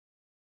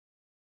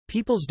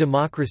People's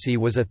democracy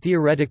was a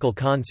theoretical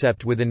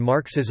concept within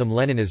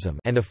Marxism-Leninism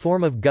and a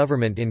form of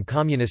government in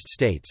communist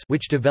states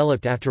which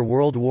developed after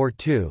World War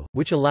II,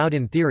 which allowed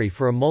in theory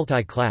for a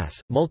multi-class,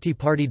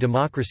 multi-party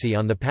democracy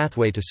on the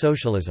pathway to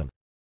socialism.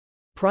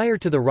 Prior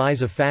to the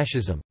rise of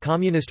fascism,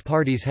 communist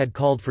parties had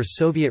called for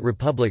Soviet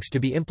republics to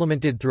be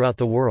implemented throughout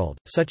the world,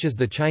 such as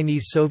the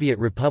Chinese Soviet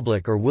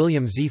Republic or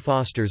William Z.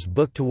 Foster's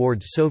book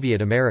Towards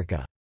Soviet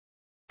America.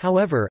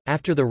 However,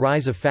 after the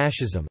rise of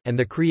fascism, and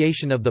the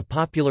creation of the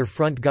Popular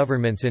Front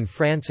governments in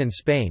France and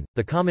Spain,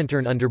 the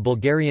Comintern under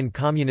Bulgarian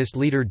communist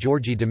leader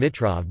Georgy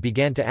Dimitrov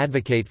began to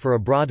advocate for a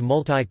broad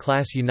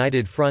multi-class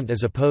united front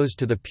as opposed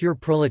to the pure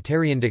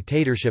proletarian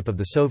dictatorship of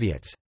the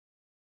Soviets.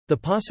 The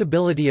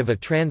possibility of a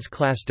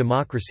trans-class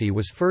democracy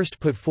was first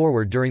put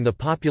forward during the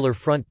Popular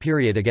Front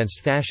period against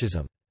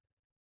fascism.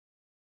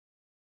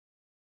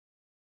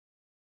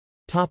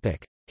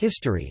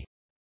 History.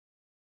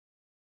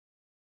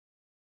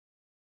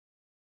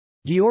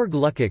 Georg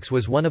Lukács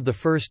was one of the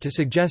first to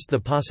suggest the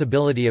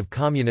possibility of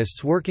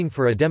communists working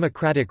for a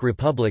democratic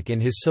republic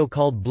in his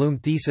so-called Bloom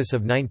thesis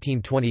of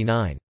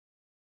 1929.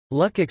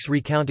 Lukács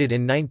recounted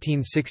in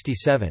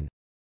 1967,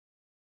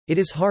 "It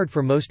is hard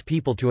for most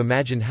people to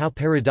imagine how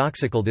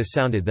paradoxical this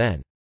sounded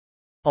then.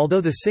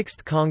 Although the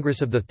Sixth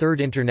Congress of the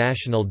Third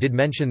International did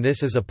mention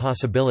this as a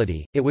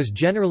possibility, it was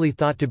generally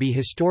thought to be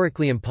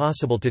historically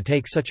impossible to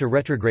take such a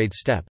retrograde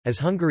step, as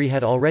Hungary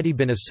had already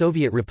been a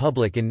Soviet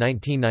republic in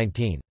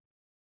 1919.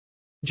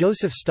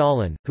 Joseph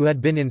Stalin, who had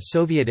been in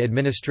Soviet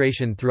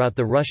administration throughout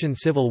the Russian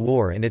Civil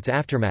War and its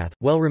aftermath,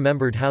 well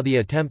remembered how the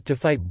attempt to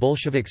fight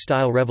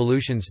Bolshevik-style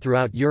revolutions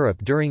throughout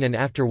Europe during and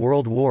after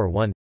World War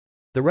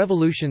I—the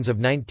revolutions of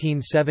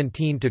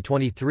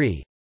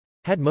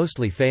 1917–23—had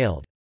mostly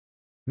failed.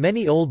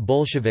 Many old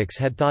Bolsheviks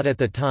had thought at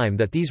the time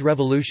that these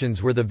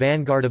revolutions were the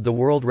vanguard of the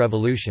world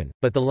revolution,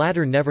 but the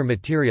latter never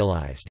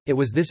materialized. It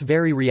was this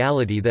very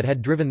reality that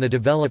had driven the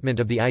development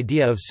of the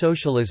idea of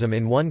socialism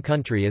in one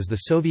country as the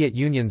Soviet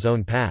Union's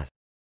own path.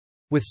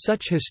 With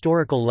such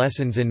historical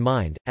lessons in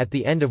mind, at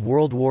the end of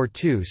World War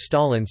II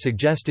Stalin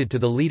suggested to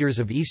the leaders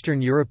of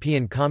Eastern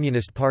European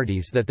Communist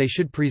parties that they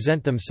should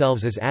present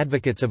themselves as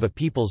advocates of a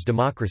people's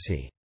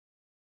democracy.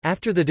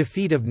 After the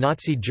defeat of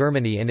Nazi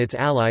Germany and its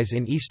allies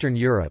in Eastern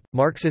Europe,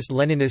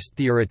 Marxist-Leninist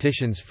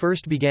theoreticians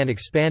first began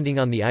expanding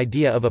on the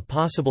idea of a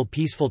possible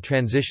peaceful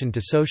transition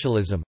to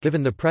socialism,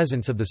 given the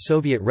presence of the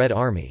Soviet Red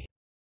Army.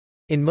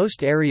 In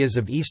most areas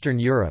of Eastern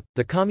Europe,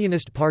 the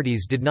communist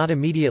parties did not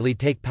immediately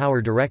take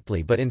power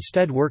directly but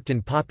instead worked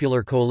in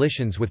popular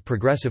coalitions with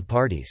progressive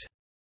parties.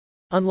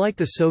 Unlike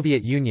the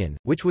Soviet Union,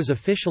 which was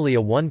officially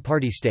a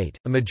one-party state,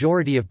 a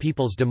majority of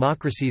people's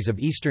democracies of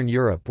Eastern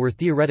Europe were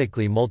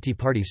theoretically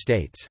multi-party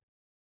states.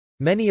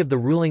 Many of the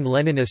ruling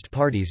Leninist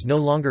parties no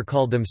longer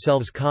called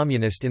themselves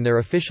communist in their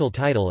official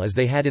title as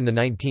they had in the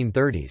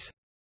 1930s.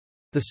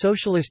 The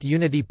Socialist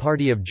Unity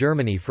Party of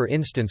Germany, for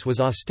instance, was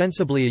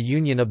ostensibly a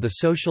union of the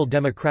Social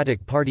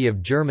Democratic Party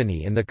of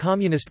Germany and the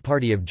Communist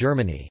Party of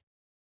Germany.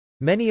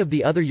 Many of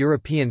the other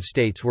European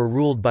states were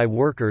ruled by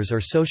workers or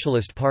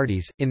socialist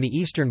parties. In the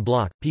Eastern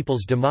Bloc,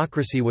 people's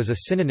democracy was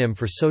a synonym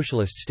for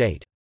socialist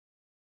state.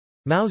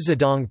 Mao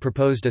Zedong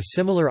proposed a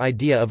similar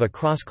idea of a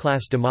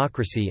cross-class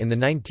democracy in the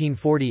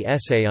 1940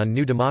 essay on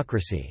New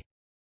Democracy.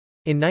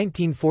 In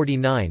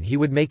 1949 he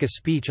would make a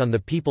speech on the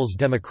People's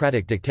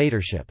Democratic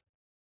Dictatorship.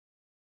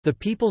 The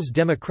People's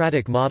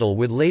Democratic model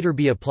would later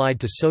be applied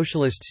to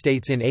socialist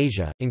states in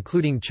Asia,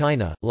 including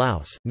China,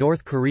 Laos,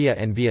 North Korea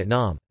and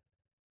Vietnam.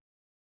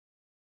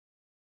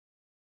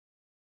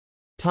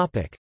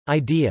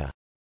 Idea.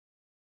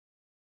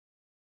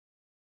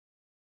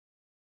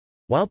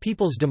 While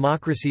people's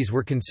democracies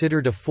were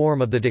considered a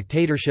form of the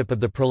dictatorship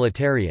of the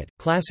proletariat,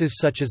 classes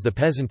such as the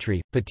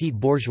peasantry, petite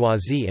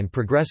bourgeoisie and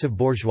progressive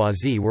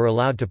bourgeoisie were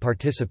allowed to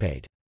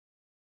participate.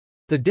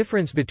 The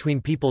difference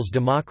between people's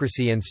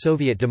democracy and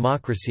Soviet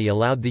democracy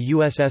allowed the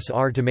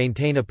USSR to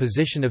maintain a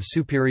position of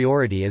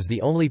superiority as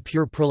the only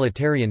pure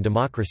proletarian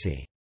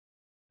democracy.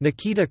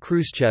 Nikita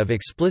Khrushchev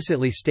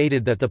explicitly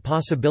stated that the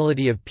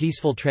possibility of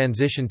peaceful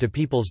transition to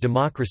people's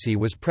democracy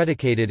was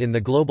predicated in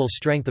the global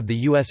strength of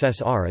the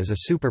USSR as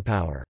a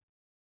superpower.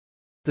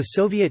 The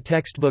Soviet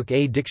textbook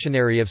A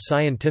Dictionary of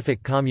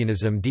Scientific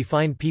Communism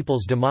defined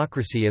people's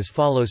democracy as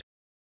follows: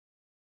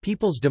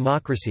 People's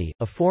democracy,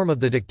 a form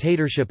of the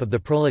dictatorship of the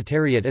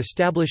proletariat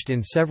established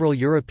in several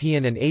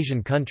European and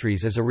Asian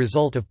countries as a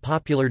result of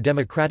popular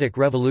democratic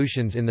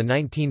revolutions in the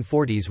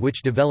 1940s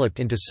which developed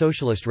into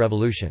socialist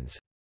revolutions.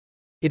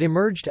 It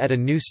emerged at a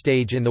new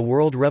stage in the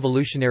world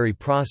revolutionary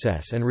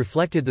process and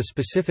reflected the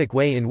specific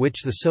way in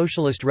which the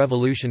socialist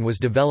revolution was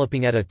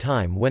developing at a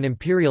time when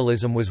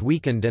imperialism was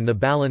weakened and the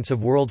balance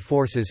of world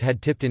forces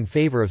had tipped in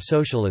favor of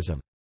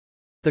socialism.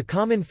 The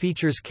common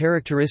features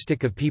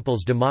characteristic of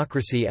people's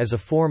democracy as a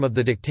form of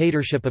the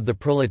dictatorship of the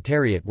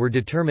proletariat were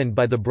determined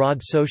by the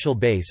broad social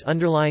base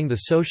underlying the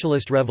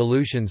socialist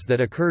revolutions that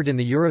occurred in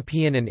the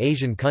European and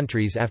Asian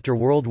countries after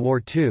World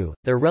War II,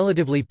 their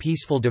relatively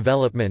peaceful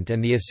development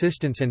and the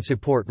assistance and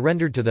support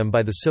rendered to them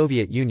by the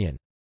Soviet Union.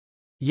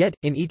 Yet,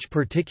 in each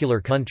particular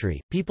country,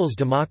 people's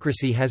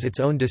democracy has its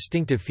own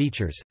distinctive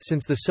features,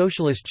 since the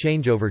socialist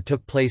changeover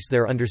took place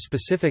there under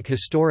specific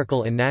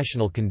historical and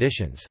national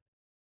conditions.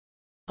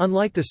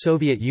 Unlike the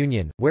Soviet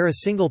Union, where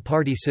a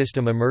single-party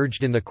system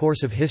emerged in the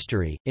course of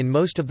history, in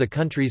most of the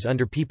countries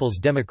under people's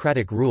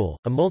democratic rule,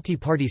 a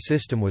multi-party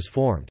system was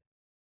formed.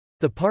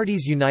 The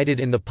parties united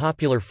in the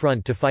Popular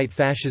Front to fight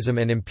fascism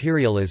and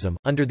imperialism.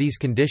 Under these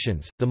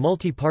conditions, the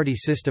multi-party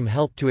system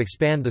helped to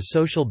expand the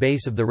social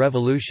base of the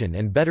revolution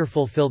and better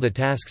fulfill the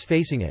tasks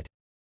facing it.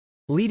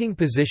 Leading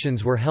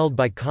positions were held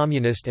by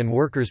communist and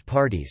workers'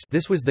 parties.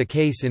 This was the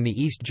case in the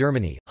East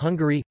Germany,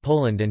 Hungary,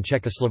 Poland and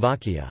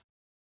Czechoslovakia.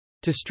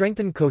 To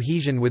strengthen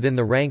cohesion within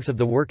the ranks of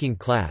the working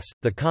class,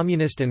 the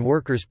Communist and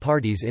Workers'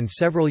 parties in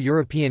several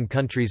European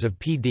countries of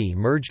PD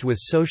merged with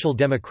social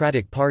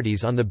democratic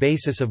parties on the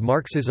basis of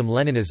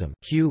Marxism-Leninism,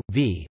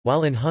 Q.V.,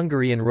 while in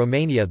Hungary and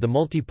Romania the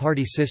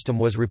multi-party system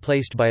was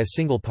replaced by a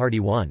single-party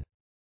one.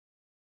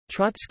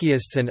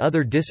 Trotskyists and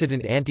other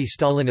dissident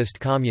anti-Stalinist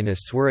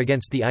communists were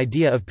against the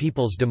idea of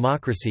people's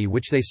democracy,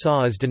 which they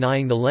saw as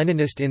denying the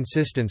Leninist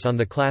insistence on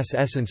the class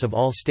essence of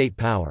all state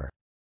power.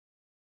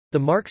 The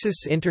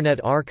Marxists'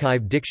 Internet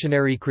Archive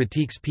dictionary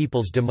critiques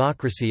people's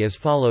democracy as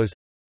follows: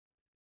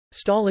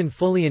 Stalin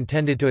fully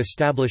intended to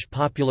establish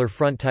Popular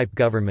Front-type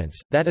governments,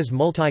 that is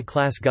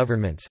multi-class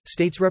governments,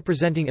 states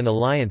representing an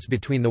alliance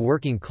between the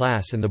working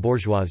class and the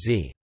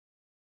bourgeoisie.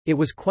 It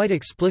was quite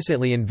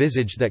explicitly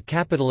envisaged that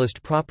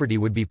capitalist property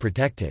would be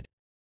protected.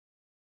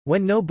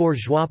 When no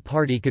bourgeois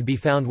party could be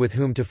found with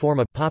whom to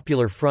form a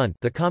Popular Front,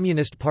 the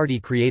Communist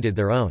Party created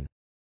their own.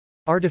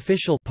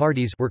 Artificial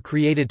parties were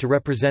created to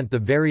represent the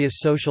various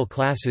social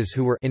classes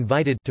who were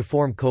invited to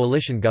form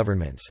coalition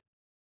governments.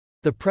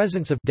 The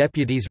presence of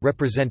deputies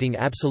representing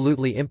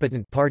absolutely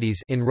impotent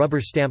parties in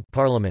rubber-stamp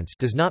parliaments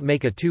does not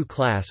make a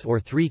two-class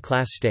or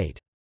three-class state.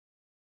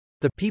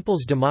 The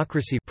People's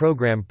Democracy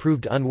program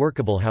proved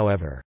unworkable,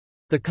 however.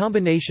 The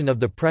combination of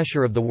the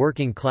pressure of the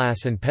working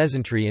class and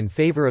peasantry in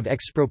favor of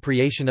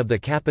expropriation of the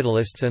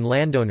capitalists and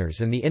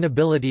landowners and the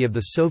inability of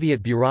the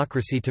Soviet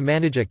bureaucracy to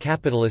manage a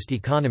capitalist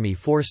economy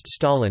forced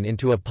Stalin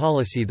into a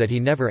policy that he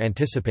never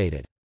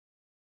anticipated.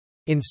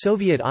 In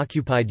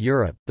Soviet-occupied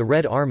Europe, the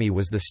Red Army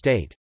was the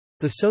state.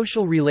 The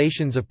social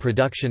relations of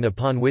production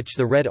upon which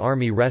the Red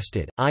Army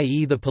rested,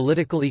 i.e. the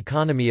political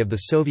economy of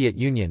the Soviet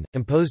Union,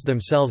 imposed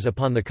themselves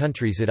upon the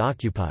countries it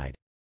occupied.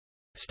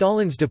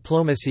 Stalin's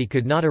diplomacy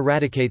could not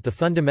eradicate the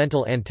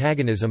fundamental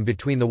antagonism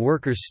between the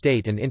workers'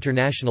 state and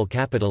international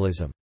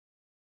capitalism.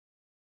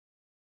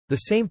 The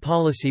same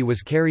policy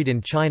was carried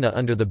in China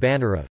under the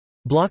banner of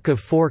 "bloc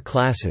of four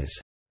classes".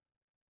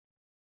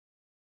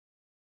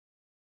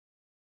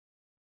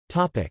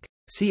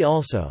 See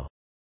also: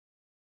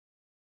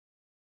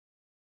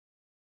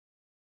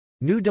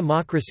 New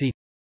Democracy,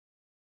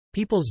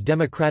 People's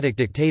Democratic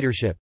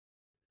Dictatorship,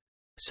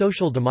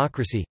 Social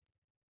Democracy.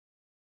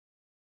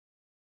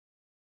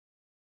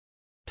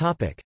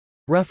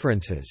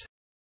 References.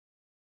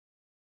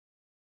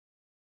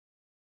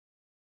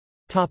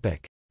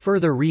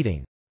 Further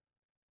reading.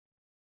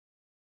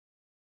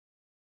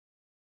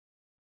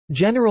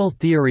 General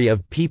Theory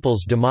of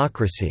People's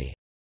Democracy.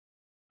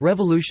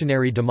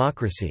 Revolutionary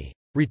Democracy.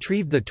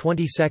 Retrieved the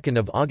 22nd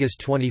of August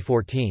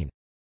 2014.